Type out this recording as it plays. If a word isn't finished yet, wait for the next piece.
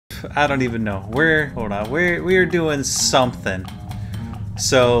I don't even know. Hold on, we're doing something.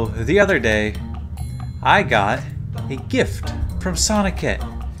 So the other day, I got a gift from Sonic,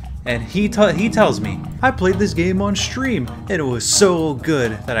 and he tells me, I played this game on stream, and it was so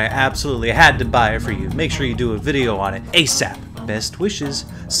good that I absolutely had to buy it for you. Make sure you do a video on it ASAP. Best wishes,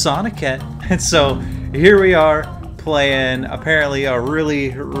 Sonic. And so here we are playing apparently a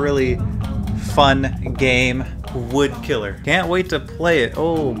really fun game, Wood Killer. Can't wait to play it.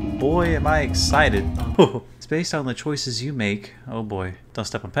 Oh boy, am I excited. It's based on the choices you make. Oh boy. Don't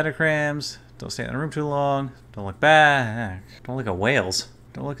step on pentagrams. Don't stay in the room too long. Don't look back. Don't look at whales.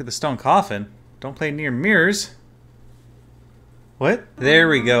 Don't look at the stone coffin. Don't play near mirrors. What? There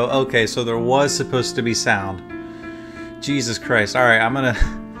we go. Okay, so there was supposed to be sound. Jesus Christ. Alright,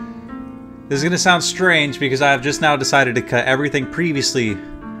 this is gonna sound strange because I have just now decided to cut everything previously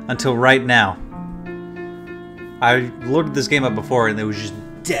until right now. I loaded this game up before and it was just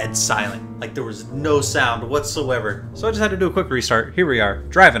dead silent. Like there was no sound whatsoever. So I just had to do a quick restart. Here we are,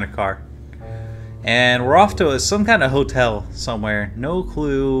 driving a car. And we're off to some kind of hotel somewhere. No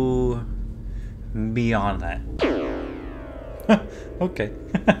clue beyond that. Okay.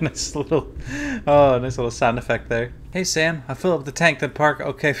 nice little sound effect there. Hey Sam, I fill up the tank then park.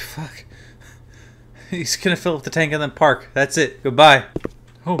 Okay, fuck. He's gonna fill up the tank and then park. That's it. Goodbye.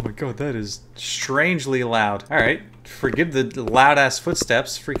 Oh my god, that is strangely loud. Alright, forgive the loud ass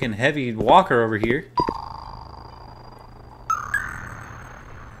footsteps. Freaking heavy walker over here.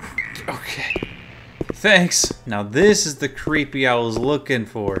 Okay. Thanks. Now this is the creepy I was looking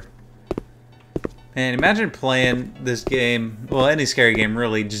for. Man, imagine playing this game, well, any scary game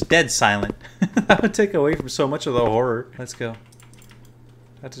really, just dead silent. That would take away from so much of the horror. Let's go. I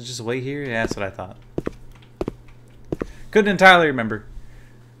have to just wait here? Yeah, that's what I thought. Couldn't entirely remember.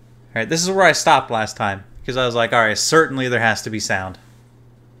 Alright, this is where I stopped last time. Because I was like, alright, certainly there has to be sound.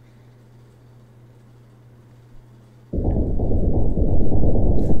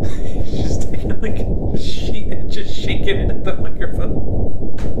 Just taking like a sheet and just shaking it at the microphone.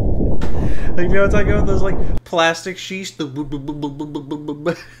 Like, you know what I'm talking about? Those like plastic sheets. The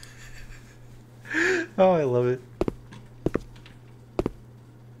oh, I love it.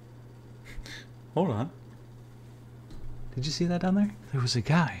 Hold on. Did you see that down there? There was a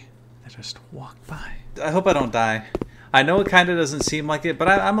guy that just walked by. I hope I don't die. I know it kind of doesn't seem like it, but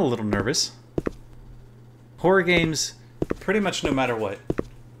I'm a little nervous. Horror games, pretty much no matter what.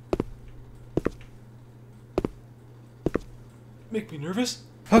 Make me nervous?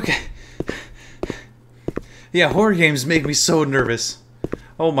 Okay. Yeah, horror games make me so nervous.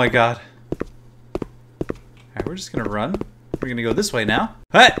 Oh my god. Alright, we're just gonna run. We're gonna go this way now.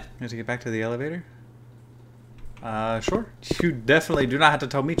 Hey! I have to get back to the elevator. Sure. You definitely do not have to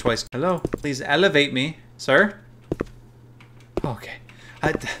tell me twice. Hello? Please elevate me, sir. Okay.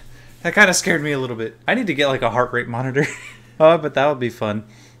 That kind of scared me a little bit. I need to get like a heart rate monitor. Oh, but that would be fun.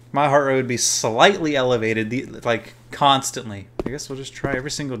 My heart rate would be slightly elevated, like constantly. I guess we'll just try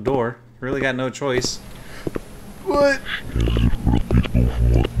every single door. Really got no choice. What?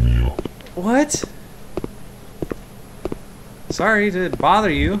 What? Sorry to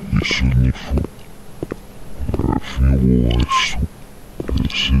bother you.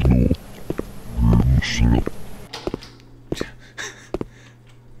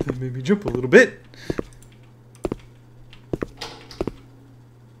 That made me jump a little bit.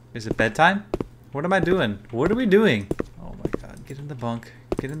 Is it bedtime? What am I doing? What are we doing? Oh my god. Get in the bunk.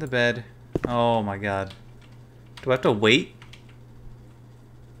 Get in the bed. Oh my god. Do I have to wait?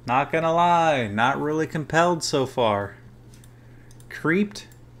 Not gonna lie. Not really compelled so far. Creeped?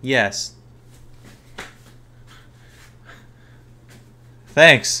 Yes.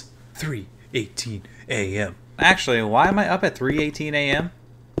 Thanks. 3:18 a.m. Actually, why am I up at 3:18 a.m.?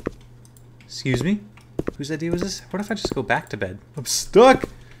 Excuse me? Whose idea was this? What if I just go back to bed? I'm stuck!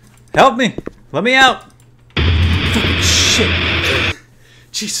 Help me! Let me out! Fucking shit!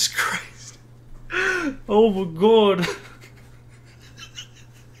 Jesus Christ! Oh my god!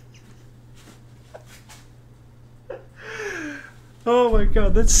 Oh my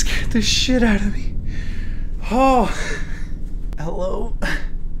god, that scared the shit out of me. Oh. Hello?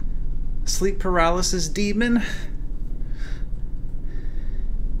 Sleep paralysis demon?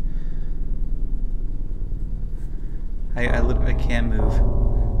 I can't move.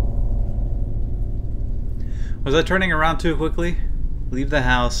 Was I turning around too quickly? Leave the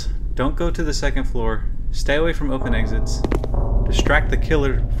house. Don't go to the second floor. Stay away from open exits. Distract the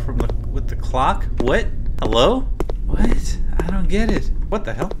killer with the clock? What? Hello? What? I don't get it. What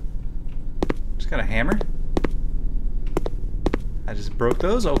the hell? Just got a hammer? I just broke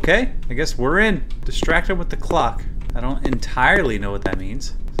those? Okay. I guess we're in. Distract him with the clock. I don't entirely know what that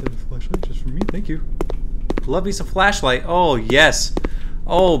means. The flashlight just for me, thank you. Love me some flashlight. Oh, yes.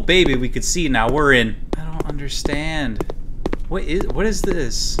 Oh, baby, we could see now. We're in. I don't understand. What is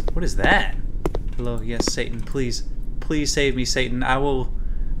this? What is that? Hello, yes, Satan, please. Please save me, Satan. I will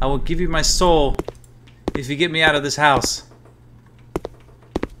give you my soul if you get me out of this house.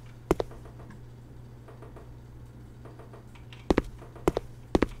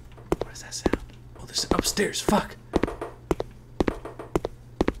 What is that sound? Oh, there's upstairs. Fuck.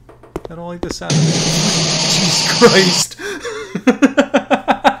 I don't like the sound of it. Jesus Christ.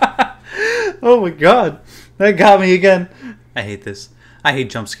 Oh my god. That got me again. I hate this. I hate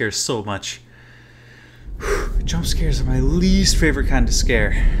jump scares so much. Jump scares are my least favorite kind of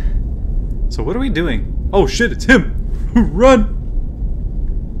scare. So what are we doing? Oh shit, it's him. Run.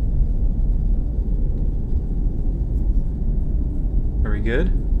 Are we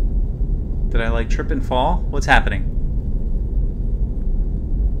good? Did I like trip and fall? What's happening?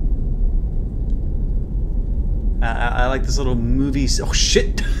 I like this little movie. Oh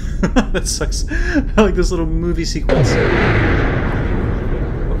shit! That sucks. I like this little movie sequence.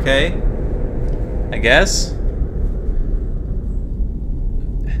 Okay. I guess.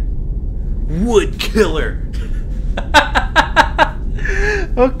 Wood killer.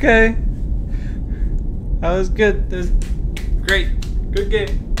 Okay. That was good. That was great. Good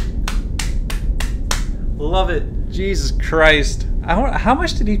game. Love it. Jesus Christ. How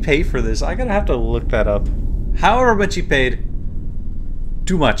much did he pay for this? I gotta have to look that up. However much he paid,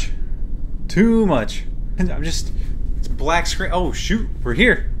 too much. Too much. And I'm just, it's black screen. Oh shoot, we're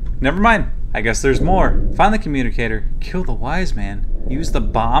here. Never mind. I guess there's more. Find the communicator. Kill the wise man. Use the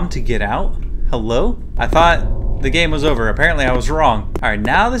bomb to get out? Hello? I thought the game was over. Apparently I was wrong. Alright,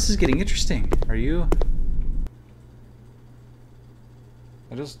 now this is getting interesting. Are you?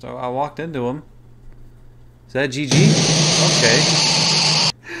 I walked into him. Is that GG?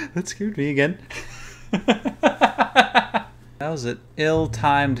 Okay. That scared me again. That was an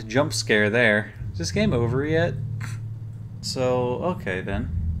ill-timed jump scare there. Is this game over yet? So, okay then.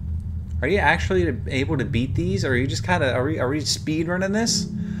 Are you actually able to beat these, or are you just kind of, are we speed running this?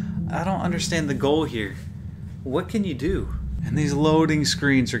 I don't understand the goal here. What can you do? And these loading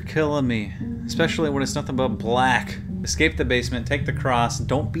screens are killing me, especially when it's nothing but black. Escape the basement, take the cross,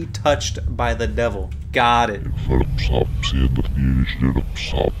 don't be touched by the devil. Got it.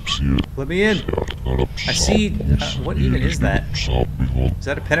 Let me in. I see, what even is that? Is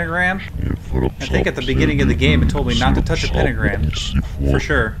that a pentagram? I think at the beginning of the game it told me not to touch a pentagram. For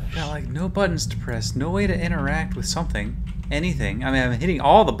sure. Got like no buttons to press, no way to interact with something. Anything. I mean, I'm hitting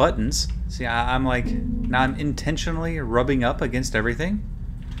all the buttons. See, I'm like, now I'm intentionally rubbing up against everything.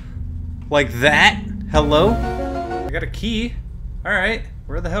 Like that? Hello? I got a key. Alright.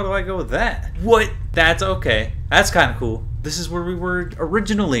 Where the hell do I go with that? What? That's okay. That's kind of cool. This is where we were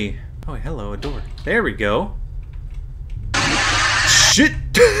originally. Oh, hello, a door. There we go. Shit!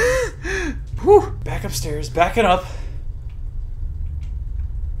 Whew. Back upstairs, backing up.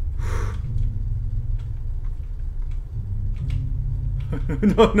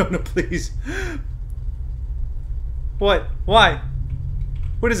 No, please. What? Why?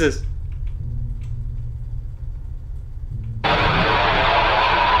 What is this?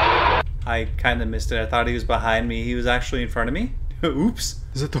 I kind of missed it. I thought he was behind me. He was actually in front of me. Oops.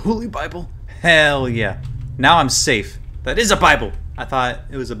 Is that the Holy Bible? Hell yeah. Now I'm safe. That is a Bible. I thought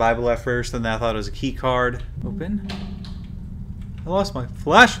it was a Bible at first, and then I thought it was a key card. Open. I lost my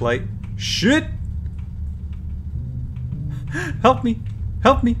flashlight. Shit. Help me.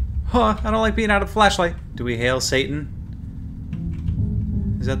 Help me. Huh, I don't like being out of flashlight. Do we hail Satan?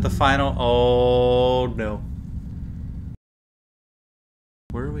 Is that the final? Oh, no.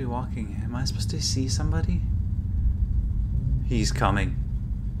 Where are we walking? Am I supposed to see somebody? He's coming.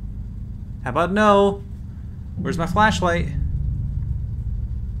 How about no? Where's my flashlight?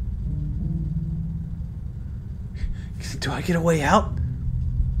 Do I get a way out?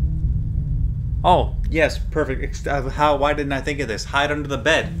 Oh, yes, perfect. Why didn't I think of this? Hide under the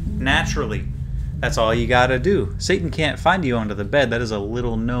bed, naturally. That's all you gotta do. Satan can't find you under the bed. That is a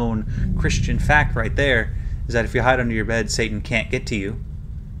little known Christian fact right there, is that if you hide under your bed, Satan can't get to you.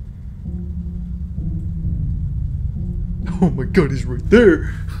 Oh my god, he's right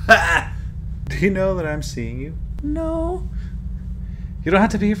there. Do you know that I'm seeing you? No. You don't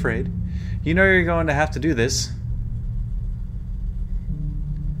have to be afraid. You know you're going to have to do this.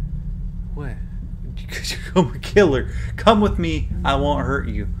 What? I'm a killer. Come with me. I won't hurt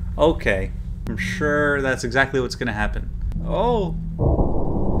you. Okay. I'm sure that's exactly what's going to happen. Oh.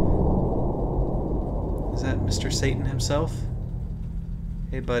 Is that Mr. Satan himself?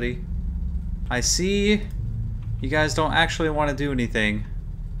 Hey, buddy. I see you guys don't actually want to do anything.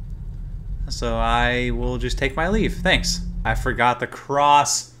 so I will just take my leave. Thanks. I forgot the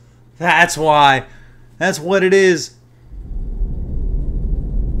cross. That's why. That's what it is.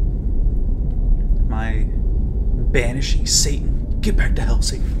 My banishing Satan. Get back to hell,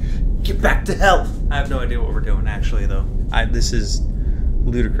 Satan. Get back to hell. I have no idea what we're doing, actually, though. This is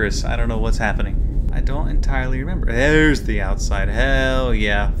ludicrous. I don't know what's happening. I don't entirely remember. There's the outside. Hell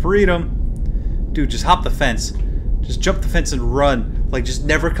yeah. Freedom. Dude, just hop the fence. Just jump the fence and run. Like, just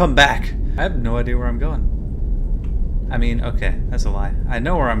never come back. I have no idea where I'm going. I mean, okay, that's a lie. I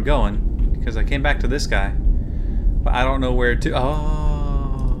know where I'm going because I came back to this guy. But I don't know where to.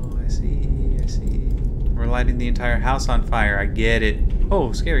 Oh, I see. I see. We're lighting the entire house on fire. I get it.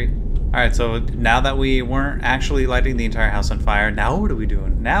 Oh, scary. Alright, so now that we weren't actually lighting the entire house on fire, now what are we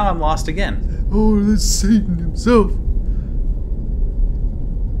doing? Now I'm lost again. Oh, that's Satan himself.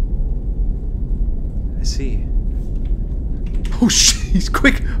 I see. Oh shit, he's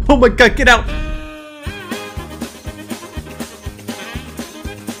quick! Oh my god, get out!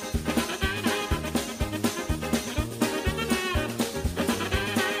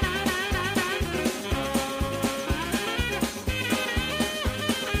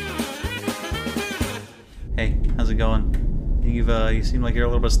 Hey, how's it going? You seem like you're a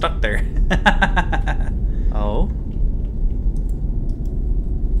little bit stuck there. Oh?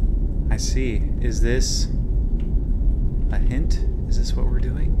 I see. Is this a hint? Is this what we're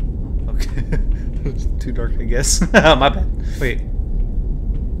doing? Okay. It's too dark, I guess. My bad. Wait.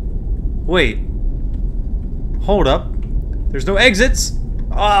 Wait. Hold up. There's no exits.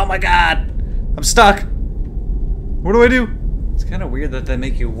 Oh my god. I'm stuck. What do I do? It's kind of weird that they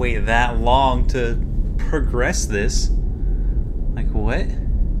make you wait that long to progress this. Like, what?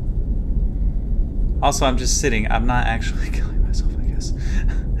 Also, I'm just sitting. I'm not actually killing myself, I guess.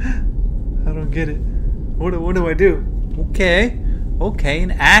 I don't get it. What do I do? Okay. Okay,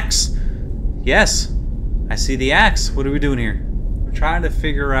 an axe. Yes. I see the axe. What are we doing here? I'm trying to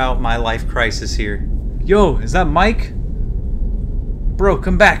figure out my life crisis here. Yo, is that Mike? Bro,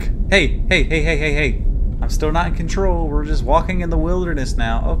 come back. Hey, hey, hey, hey, hey, hey. I'm still not in control. We're just walking in the wilderness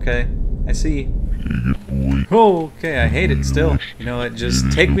now. Okay. I see. Oh, okay, I hate it still. You know what,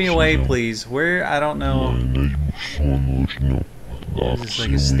 just take me away, please. Where? I don't know. Is this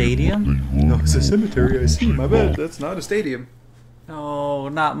like a stadium? No, it's a cemetery, I see. My bad, that's not a stadium. No,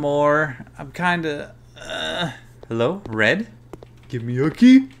 not more. I'm kinda... Hello? Red? Give me a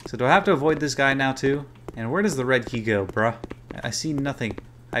key. So do I have to avoid this guy now, too? And where does the red key go, bruh? I see nothing.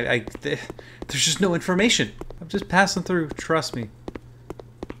 There's just no information. I'm just passing through, trust me.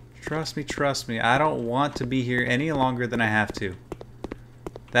 Trust me. I don't want to be here any longer than I have to.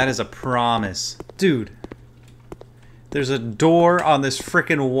 That is a promise. Dude. There's a door on this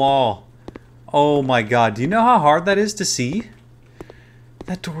frickin' wall. Oh my god. Do you know how hard that is to see?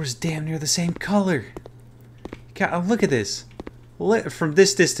 That door is damn near the same color. God, look at this. From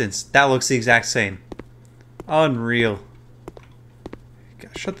this distance, that looks the exact same. Unreal.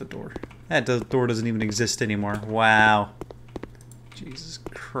 God, shut the door. That door doesn't even exist anymore. Wow. Jesus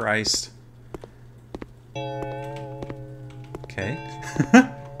Christ. Okay.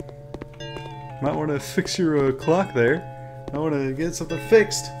 Might want to fix your clock there. I want to get something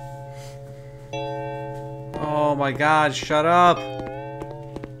fixed. Oh my god, shut up.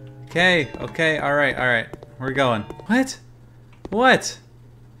 Okay, alright. We're going. What? What?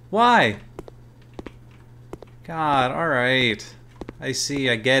 Why? God, alright. I see,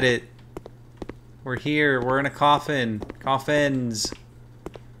 I get it. We're here. We're in a coffin. Coffins.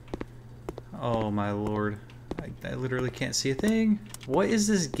 Oh my lord. I literally can't see a thing. What is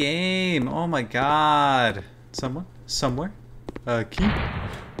this game? Oh my god. Someone? Somewhere? Key?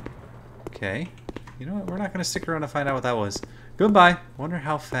 Okay. You know what? We're not going to stick around to find out what that was. Goodbye. Wonder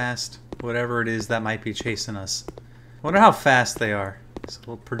how fast whatever it is that might be chasing us. Wonder how fast they are. This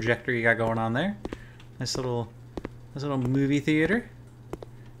little projector you got going on there. Nice little movie theater.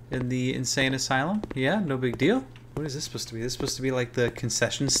 In the insane asylum? Yeah, no big deal. What is this supposed to be? This is supposed to be like the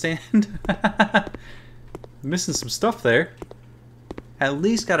concession stand? Missing some stuff there. At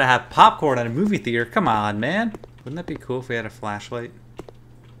least gotta have popcorn at a movie theater. Come on, man. Wouldn't that be cool if we had a flashlight?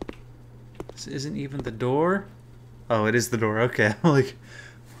 This isn't even the door? Oh, it is the door. Okay. I'm like,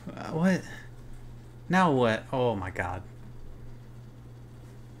 what? Now what? Oh my god.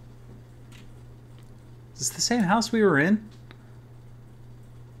 Is this the same house we were in?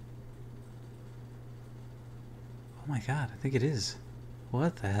 Oh my god, I think it is.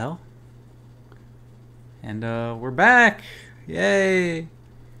 What the hell? And we're back! Yay!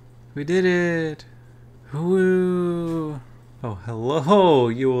 We did it! Woo! Oh, hello!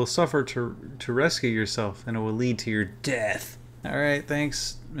 You will suffer to rescue yourself, and it will lead to your death. Alright,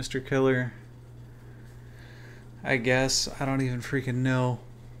 thanks, Mr. Killer. I guess. I don't even freaking know.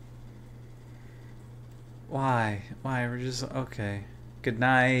 Why? Why? We're just... Okay. Good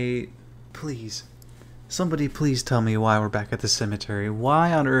night. Please. Somebody please tell me why we're back at the cemetery.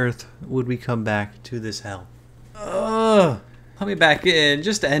 Why on earth would we come back to this hell? Ugh! Let me back in.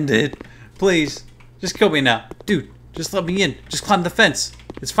 Just end it. Please. Just kill me now. Dude, just let me in. Just climb the fence.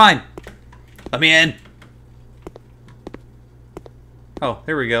 It's fine. Let me in. Oh,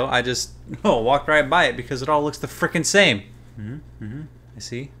 there we go. I just walked right by it because it all looks the frickin' same. I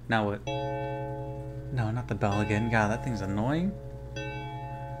see. Now what? No, not the bell again. God, that thing's annoying.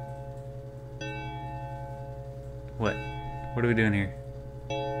 What? What are we doing here?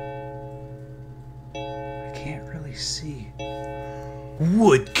 I can't really see.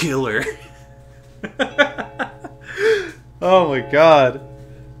 Wood killer. Oh my god.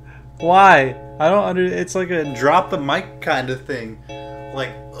 Why? I don't it's like a drop the mic kind of thing.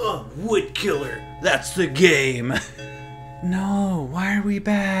 Like, wood killer. That's the game. No, why are we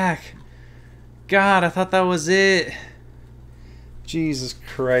back? God, I thought that was it. Jesus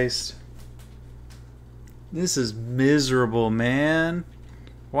Christ. This is miserable, man.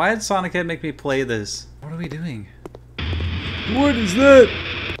 Why did Sonic Head make me play this? What are we doing? What is that?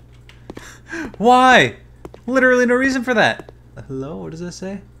 Why? Literally no reason for that. Hello? What does that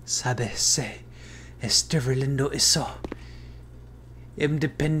say? Sabe se estar lindo eso.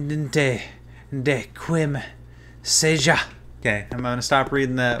 Independiente de quim seja. Okay, I'm gonna stop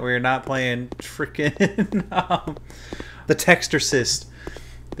reading that. We're not playing freaking the Textorcist.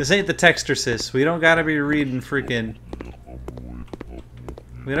 This ain't the Textorcist. We don't gotta be reading freaking.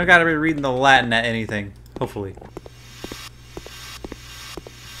 We don't gotta be reading the Latin at anything. Hopefully.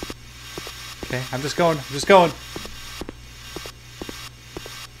 Okay, I'm just going. I'm just going.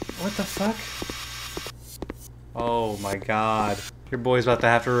 What the fuck? Oh my god. Your boy's about to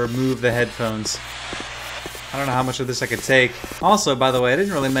have to remove the headphones. I don't know how much of this I could take. Also, by the way, I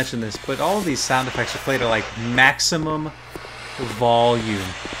didn't really mention this, but all of these sound effects are played at like maximum volume.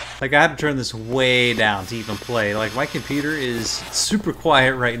 Like I had to turn this way down to even play. Like my computer is super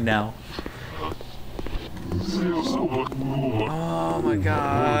quiet right now. Oh my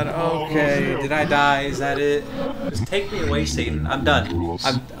god. Okay. Did I die? Is that it? Just take me away, Satan. I'm done.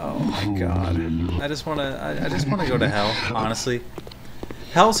 Oh my god. I just wanna go to hell, honestly.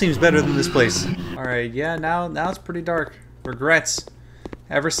 Hell seems better than this place. Alright, yeah, now it's pretty dark. Regrets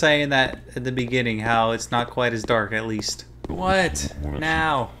ever saying that at the beginning, how it's not quite as dark at least. What?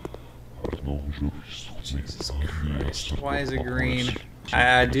 Now? Jesus Christ. Why is it green?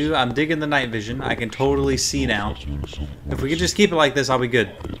 I'm digging the night vision. I can totally see now. If we could just keep it like this, I'll be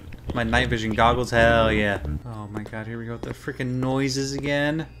good. My night vision goggles, hell yeah. Oh my god, here we go with the freaking noises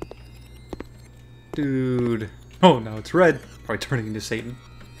again. Dude. Oh no, it's red. Probably turning into Satan.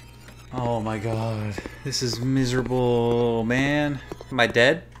 Oh my god. This is miserable, man. Am I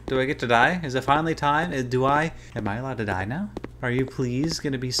dead? Do I get to die? Is it finally time? Am I allowed to die now? Are you please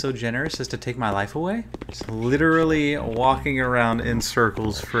gonna be so generous as to take my life away? Just literally walking around in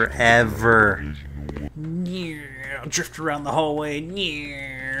circles forever. Drift around the hallway.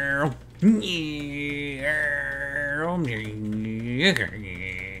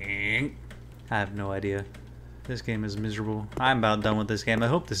 I have no idea. This game is miserable. I'm about done with this game. I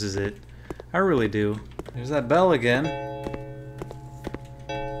hope this is it. I really do. There's that bell again.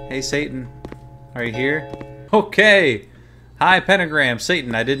 Hey, Satan. Are you here? Okay! Hi, Pentagram.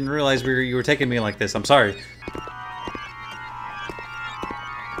 Satan, I didn't realize you were taking me like this. I'm sorry.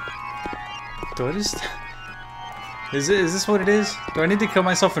 Do I just... Is this what it is? Do I need to kill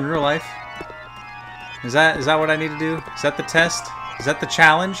myself in real life? Is that what I need to do? Is that the test? Is that the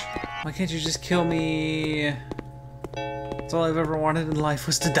challenge? Why can't you just kill me? That's all I've ever wanted in life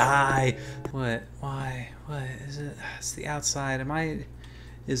was to die. What? Why? What is it? It's the outside.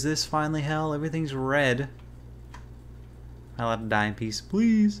 Is this finally hell? Everything's red. Am I allowed to die in peace?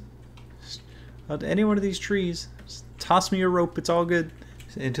 Please. Any one of these trees. Just toss me a rope. It's all good.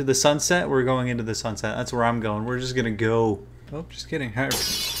 Into the sunset? We're going into the sunset. That's where I'm going. We're just gonna go. Oh, just kidding. What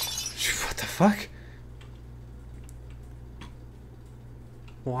the fuck?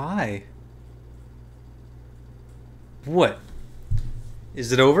 Why? What?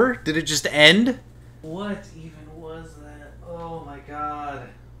 Is it over? Did it just end? What even was that? Oh my god.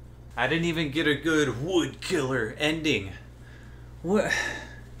 I didn't even get a good wood killer ending. What? I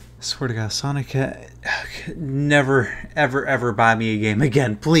swear to God, Sonic, never, ever, ever buy me a game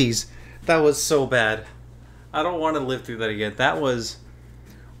again, please. That was so bad. I don't want to live through that again. That was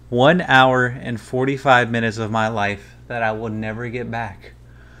 1 hour and 45 minutes of my life that I will never get back.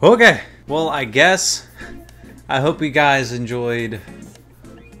 Okay, well, I guess I hope you guys enjoyed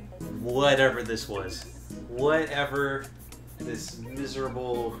whatever this was. Whatever this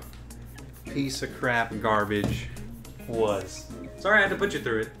miserable piece of crap garbage was. Sorry I had to put you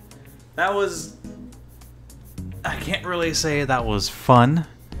through it. That was... I can't really say that was fun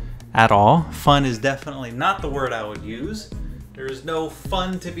at all. Fun is definitely not the word I would use. There's no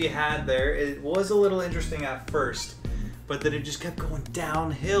fun to be had there. It was a little interesting at first, but then it just kept going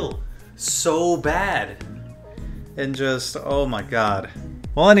downhill so bad. And just, oh my god.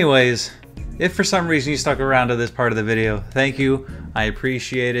 Well, anyways, if for some reason you stuck around to this part of the video, thank you. I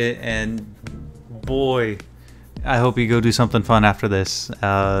appreciate it, and boy, I hope you go do something fun after this.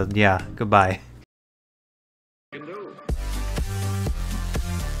 Yeah, goodbye.